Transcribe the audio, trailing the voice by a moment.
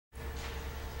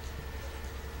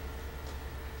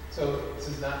So this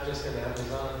is not just an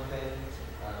Amazon thing.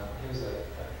 Here's a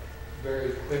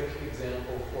very quick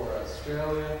example for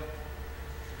Australia.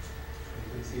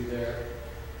 You can see there,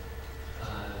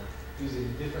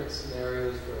 using different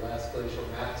scenarios for last glacial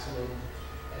maximum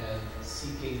and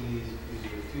seeking these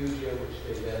refugia, which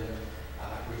they then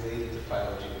related to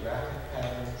phylogeographic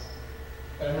patterns.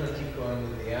 But I'm going to keep going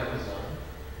with the Amazon.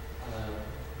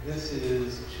 This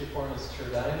is Chipornis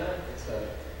turdina. It's a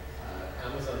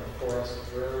Amazon forest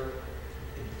bird.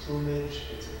 In plumage,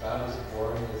 it's about as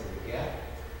boring as they get.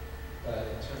 But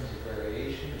in terms of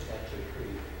variation, it's actually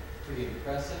pretty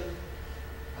impressive.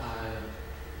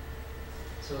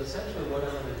 So essentially what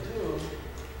I'm going to do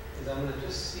is I'm going to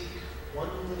just seek one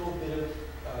little bit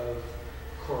of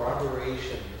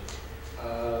corroboration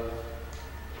of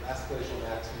last glacial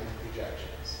maximum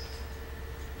projections.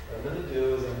 What I'm going to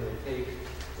do is I'm going to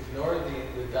ignore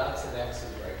the dots and X's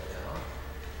right now.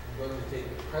 I'm going to take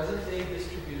the present day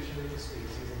distribution of the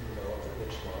species and develop a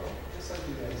niche model, just like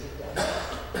you guys have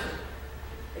done.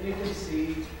 And you can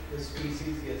see the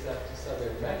species gets up to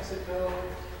southern Mexico,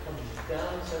 comes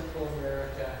down Central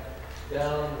America,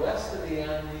 down west of the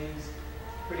Andes,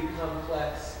 pretty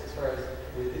complex as far as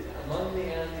among the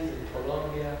Andes and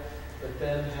Colombia, but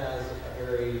then has a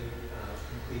very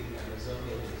complete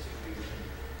Amazonian distribution,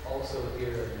 also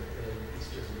here in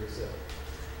eastern Brazil.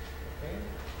 Okay?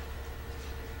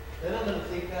 Then I'm going to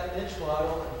take that niche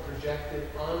model and project it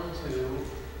onto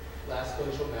last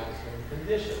glacial maximum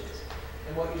conditions.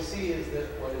 And what you see is that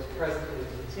what is presently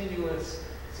continuous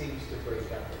seems to break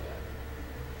up again.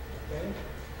 Okay?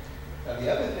 Now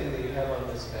the other thing that you have on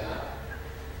this map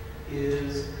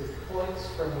is the points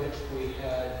from which we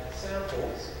had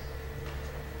samples.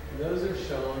 And those are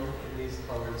shown in these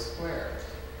colored squares.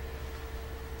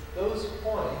 Those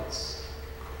points,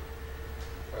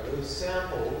 or those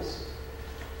samples,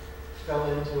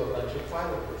 fell into a bunch of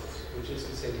phylogroups, which is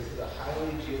to say this is a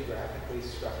highly geographically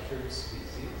structured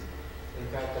species. In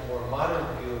fact, a more modern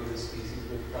view of the species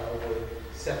would probably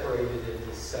separate it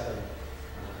into seven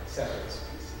separate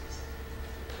species.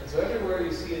 And so everywhere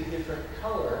you see a different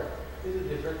color is a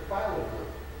different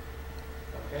phylogroup.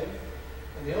 Okay?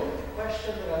 And the only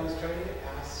question that I was trying to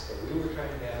ask, or we were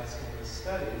trying to ask in this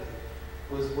study,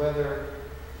 was whether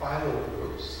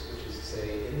phylogroups, which is to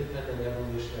say independent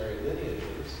evolutionary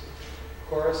lineages,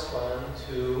 correspond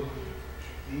to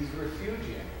these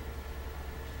refugia.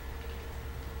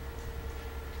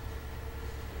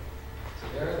 So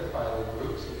there are the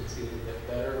phylogroups. You can see it a bit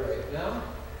better right now.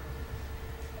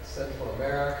 A Central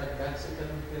American,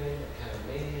 Mexican thing, a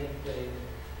Panamanian thing,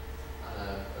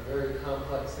 a very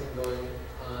complex thing going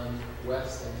on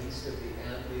west and east of the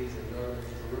Andes and northern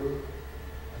Peru,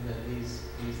 and then these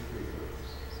three groups.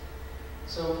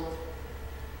 So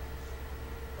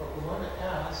what we want to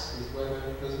ask is whether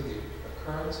those are the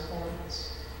occurrence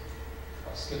points.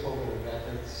 I'll skip over the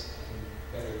methods and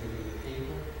better give you the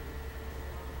paper.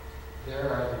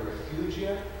 There are the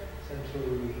refugia.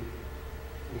 Essentially,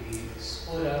 we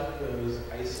split up those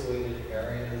isolated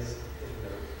areas in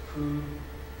the crude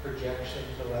projection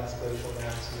to last glacial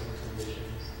maximum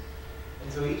conditions.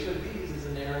 And so each of these is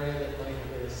an area that might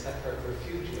have been a separate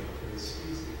refugia for the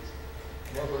species.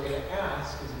 And what we're going to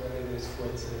ask is whether there's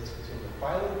coincidence between the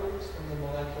phylogroups from the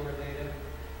molecular data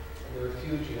and the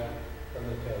refugia from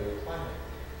the paleoclimate.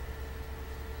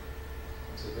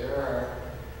 So there are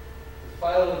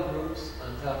phylogroups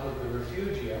on top of the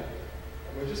refugia,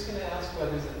 and we're just going to ask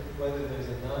whether there's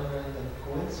a non-random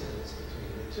coincidence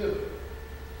between the two.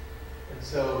 And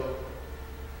so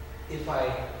if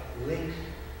I link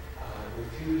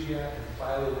refugia and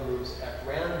phylogroups at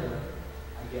random,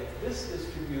 I get this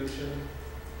distribution,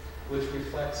 which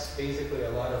reflects basically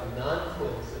a lot of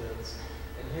non-coincidence.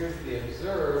 And here's the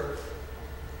observed,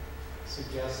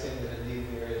 suggesting that indeed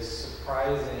there is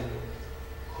surprising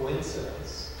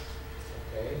coincidence.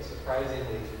 Okay,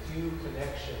 surprisingly few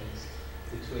connections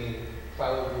between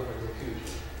phylogroup and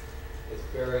refugia. It's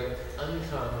very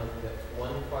uncommon that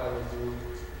one phylogroup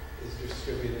is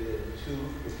distributed in two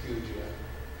refugia,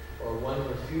 or one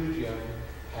refugium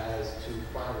has two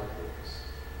phylogroups.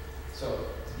 So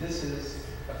this is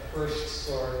a first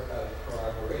sort of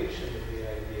corroboration of the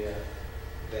idea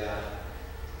that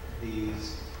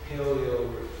these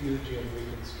paleo-refugium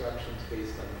reconstructions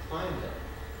based on climate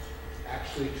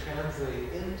actually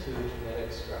translate into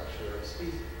genetic structure of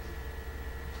species.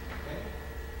 Okay?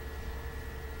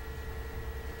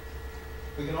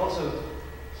 We can also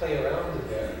play around a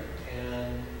bit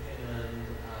and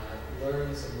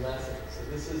learn some lessons. So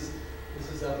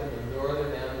this is up in the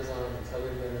northern Amazon and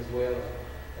southern Venezuela,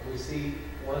 and we see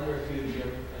one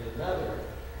refugium and another,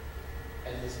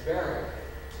 and this barrier.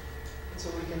 And so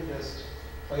we can just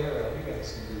play around. You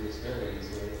guys can do this very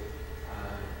easily.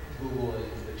 Googling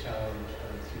the challenge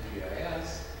on QGIS.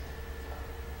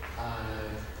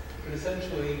 But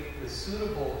essentially, the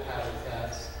suitable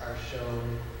habitats are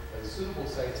shown, the suitable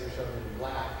sites are shown in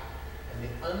black, and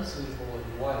the unsuitable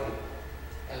in white,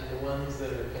 and the ones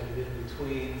that are kind of in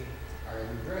between are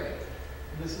in gray.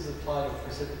 And this is a plot of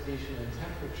precipitation and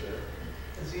temperature.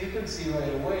 And so you can see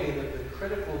right away that the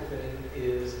critical thing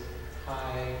is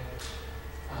high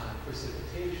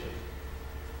precipitation.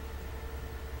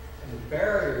 And the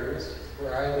barriers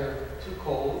were either too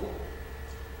cold,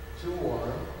 too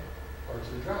warm, or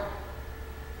too dry.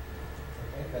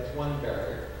 Okay, that's one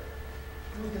barrier.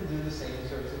 And we can do the same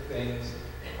sorts of things.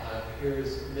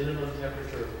 Here's minimum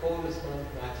temperature of coldest month,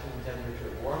 maximum temperature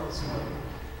of warmest month.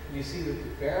 And you see that the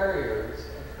barriers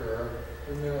occur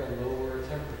when there are lower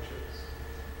temperatures.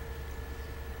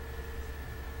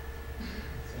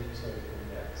 Same sort of thing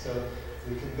there. So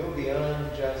we can go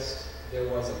beyond just there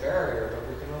was a barrier, but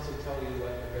we can also tell you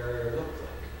what the barrier looked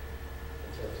like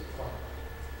in terms of climate.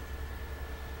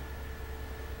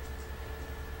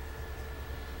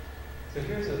 So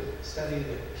here's a study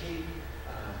that Kate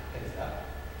headed up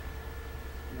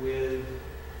with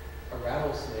a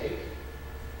rattlesnake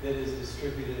that is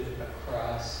distributed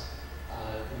across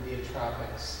the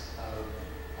neotropics of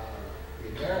the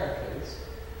Americas.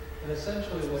 And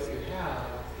essentially what you have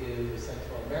is a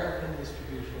Central American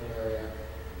distributional area,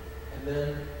 and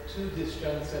then two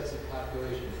disjunct sets of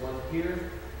populations, one here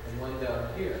and one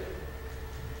down here.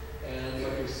 And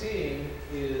what you're seeing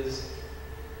is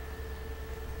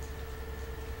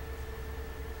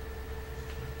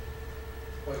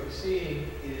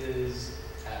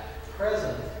at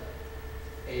present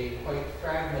a quite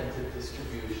fragmented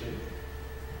distribution.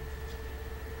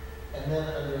 And then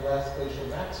under last glacial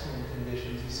maximum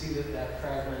conditions, you see that that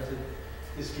fragmented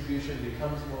distribution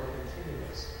becomes more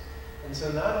continuous. And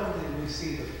so not only do we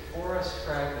see the forest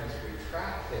fragments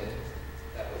retracting,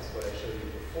 that was what I showed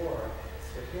you before,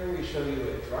 but here we show you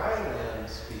a dry land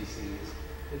species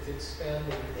that's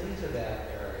expanding into that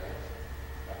area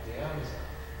of the Amazon.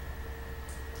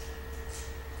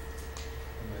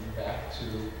 And then back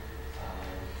to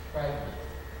fragment.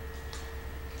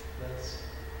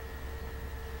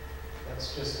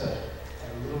 That's just a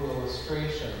little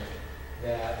illustration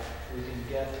that we can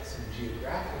get some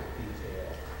geographic detail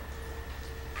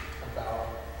about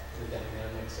the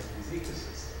dynamics of these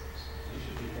ecosystems. You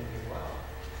should be thinking, wow,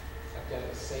 I've got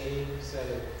the same set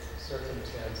of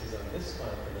circumstances on this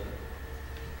continent,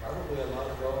 probably a lot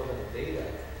of relevant data,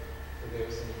 so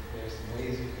there's some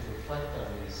ways you can reflect on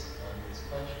these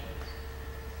questions.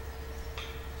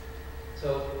 So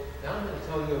now I'm going to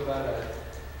tell you about a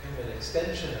kind of an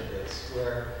extension of this,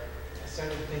 where I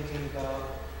started thinking about,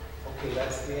 okay,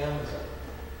 that's the Amazon.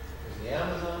 In the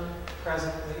Amazon,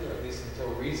 presently, or at least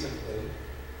until recently,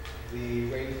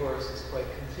 the rainforest is quite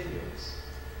continuous.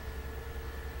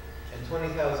 And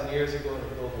 20,000 years ago, in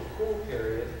the global cool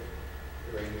period,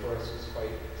 the rainforest was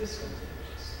quite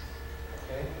discontinuous.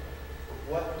 Okay? But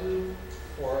what do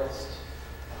forest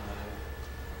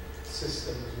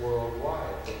systems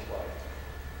worldwide look like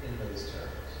in those terms?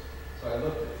 So I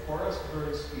looked at forest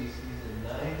bird species in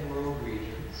 9 world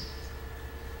regions,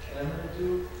 and I'm going to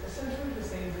do essentially the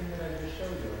same thing that I just showed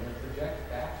you. I'm going to project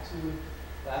back to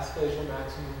last glacial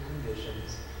maximum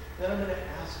conditions. Then I'm going to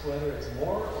ask whether it's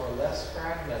more or less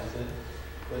fragmented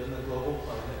when the global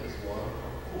climate is warm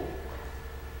or cool.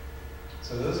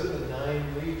 So those are the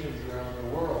 9 regions around the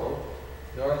world: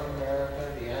 North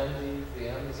America, the Andes, the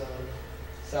Amazon,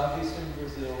 southeastern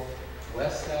Brazil,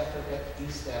 West Africa,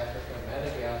 East Africa,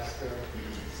 Madagascar,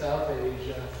 South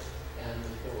Asia, and the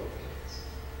Philippines.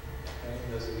 Okay?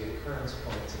 And those are the occurrence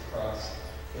points across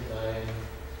the 9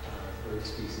 bird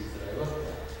species that I looked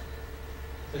at.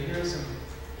 So here are some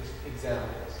just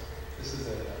examples. This is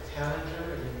a tanager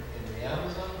in the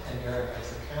Amazon, Tenera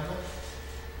isocana.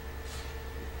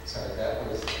 Sorry, that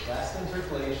was last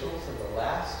interglacial, so the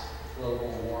last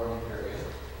global warm period,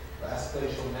 last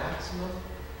glacial maximum,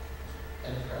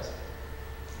 and present.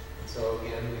 And so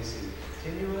again, we see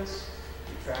continuous,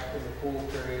 retracting the cool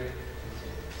period,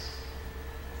 continuous.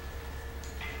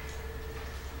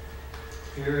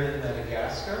 Here in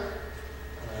Madagascar,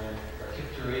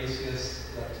 Brachypteraceus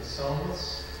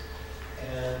leptosomus,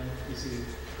 and you see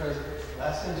present,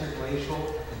 last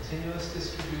interglacial, continuous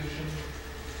distribution,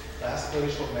 last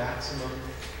glacial maximum,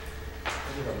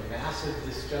 kind of a massive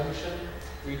disjunction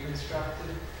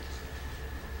reconstructed,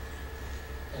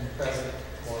 and present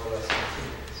more or less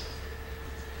continuous.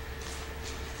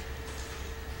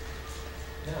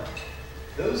 Now,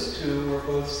 those two were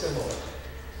both similar.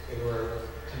 They were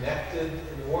connected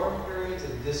in the warm periods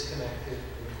and disconnected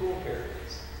in the cool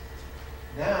periods.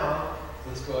 Now,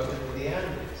 let's go up into the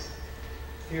Andes.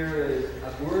 Here is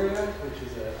Aguirre, which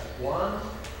is a guan,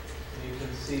 and you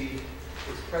can see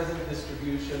its present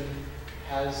distribution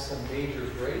has some major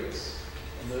breaks,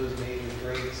 and those major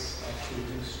breaks actually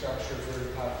do structure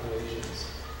bird populations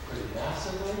pretty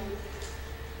massively.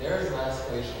 There's last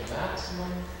glacial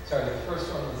maximum. Sorry, the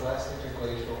first one was last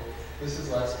interglacial. This is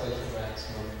last glacial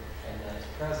maximum, and that's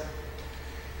present.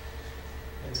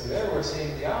 And so there we're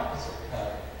seeing the opposite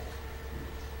pattern.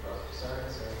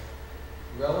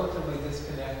 Relatively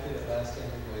disconnected at last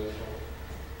interglacial,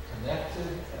 connected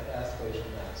at last glacial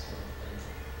maximum, and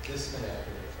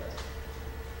disconnected at present.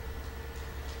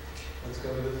 Let's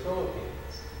go to the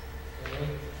Philippines. Okay.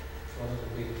 One of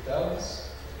the big doves,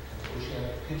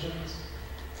 oceanic pigeons,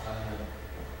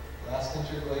 last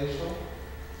interglacial,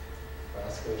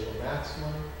 last glacial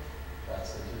maximum,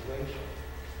 last interglacial.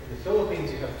 In the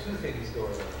Philippines, you have two things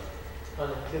going on.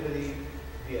 Connectivity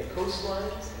via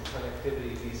coastlines and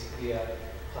connectivity via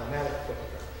climatic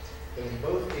footprint. But in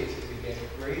both cases, you get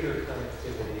greater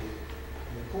connectivity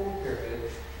in the cool period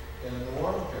than in the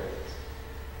warm periods.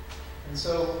 And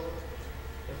so,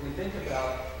 if we think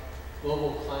about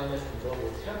global climate and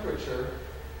global temperature,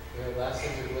 we have last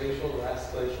interglacial,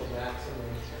 last glacial maximum,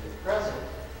 and the present.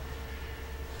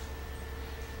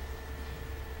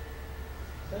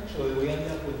 Essentially, we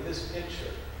end up with this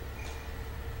picture.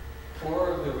 4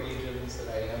 of the regions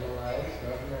that I analyzed,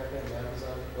 North America, and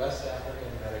Amazon, West Africa,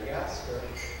 and Madagascar,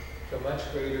 show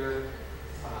much greater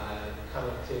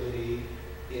connectivity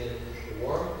in the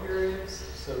warm periods.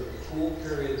 So the cool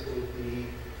periods would be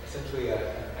essentially an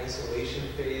isolation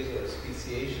phase or a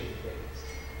speciation phase.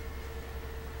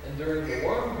 And during the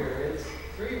warm periods,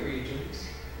 3 regions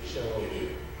show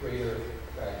greater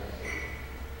fragmentation.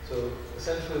 So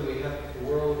essentially we have, the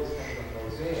world is kind of a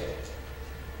mosaic.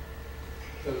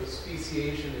 So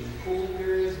speciation in cool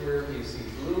periods, wherever you see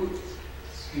blue,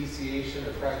 speciation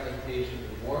or fragmentation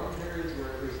in warm periods,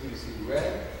 wherever you see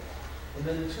red, and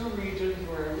then 2 regions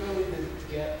where I really didn't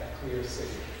get a clear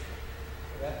signal.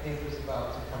 So that paper is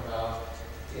about to come out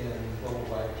in global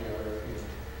biogeography,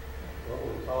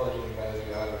 global ecology and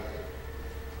biogeography.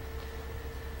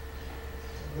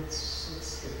 Let's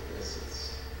skip this.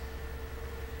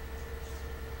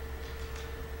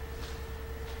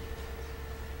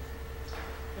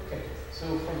 Okay, so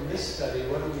from this study,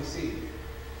 what do we see?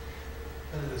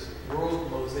 Kind of this world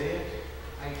mosaic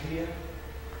idea.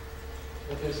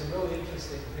 But there's some really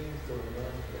interesting things going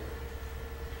on here.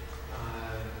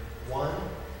 One,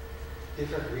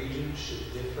 different regions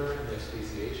should differ in their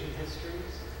speciation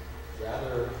histories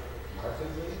rather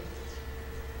markedly,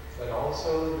 but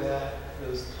also that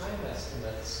those time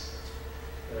estimates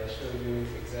that I showed you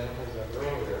examples of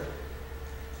earlier,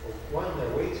 well, one,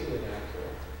 they're way too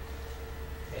inaccurate.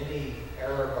 Any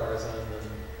error bars on them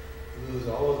lose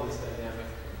all of this dynamic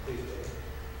completely.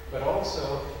 But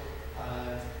also,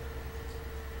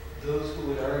 those who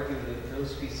would argue that no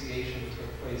speciation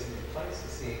took place in the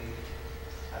Pleistocene,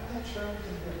 I'm not sure I'm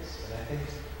convinced. And I think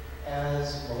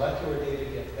as molecular data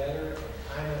get better and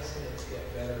time estimates get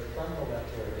better from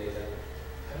molecular data,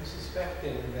 I'm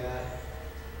suspecting that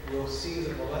we'll see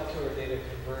the molecular data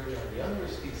converge on younger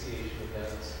speciation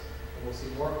events, and we'll see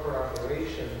more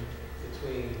corroboration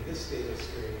between this data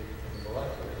stream and the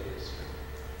molecular data stream.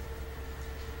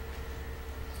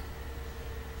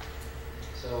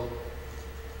 So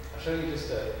I'll show you just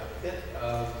a bit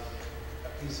of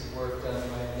a piece of work done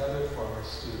by another former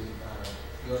student,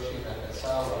 Yoshi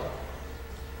Nakasawa.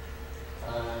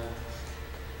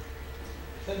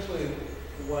 Essentially,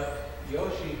 what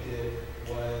Yoshi did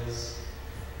was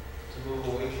to move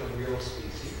away from real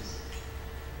species,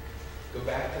 go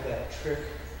back to that trick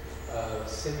of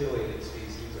simulated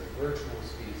species or virtual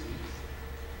species,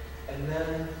 and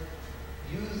then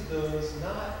use those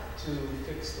not to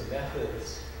fix the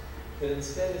methods, but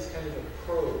instead as kind of a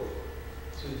probe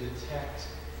to detect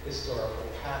historical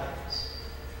patterns.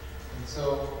 And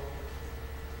so,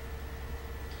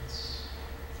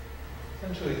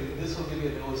 essentially, this will give you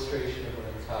an illustration of what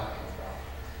I'm talking about.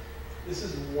 This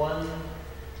is one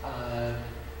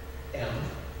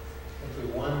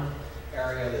essentially one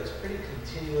area that's pretty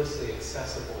continuously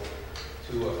accessible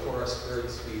to a forest bird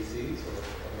species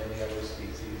or many other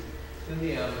species. In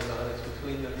the Amazon, it's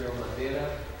between the Rio Madeira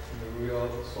and the Rio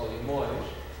Solimões.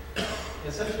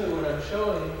 Essentially what I'm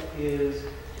showing is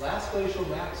last glacial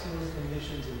maximum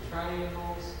conditions in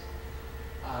triangles,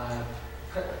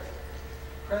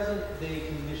 present day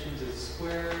conditions as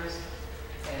squares,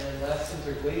 and last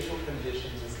interglacial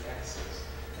conditions as x's.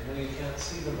 I know you can't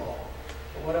see them all,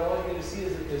 but what I want you to see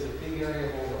is that there's a big area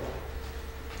of overlap.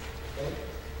 Okay?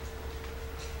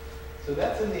 So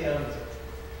that's in the Amazon.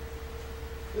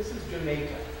 This is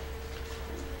Jamaica.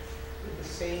 The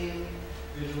same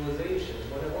visualization.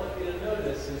 What I want you to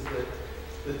notice is that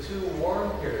the two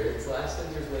warm periods, last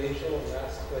interglacial and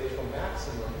last glacial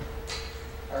maximum,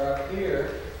 are up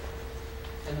here,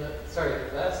 and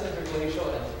last interglacial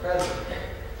and present,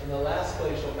 and the last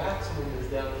glacial maximum is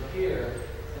down here,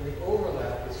 and the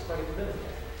overlap is quite minimal.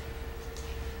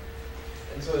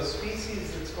 And so a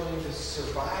species that's going to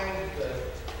survive the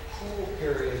cool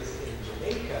periods in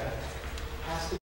Jamaica has to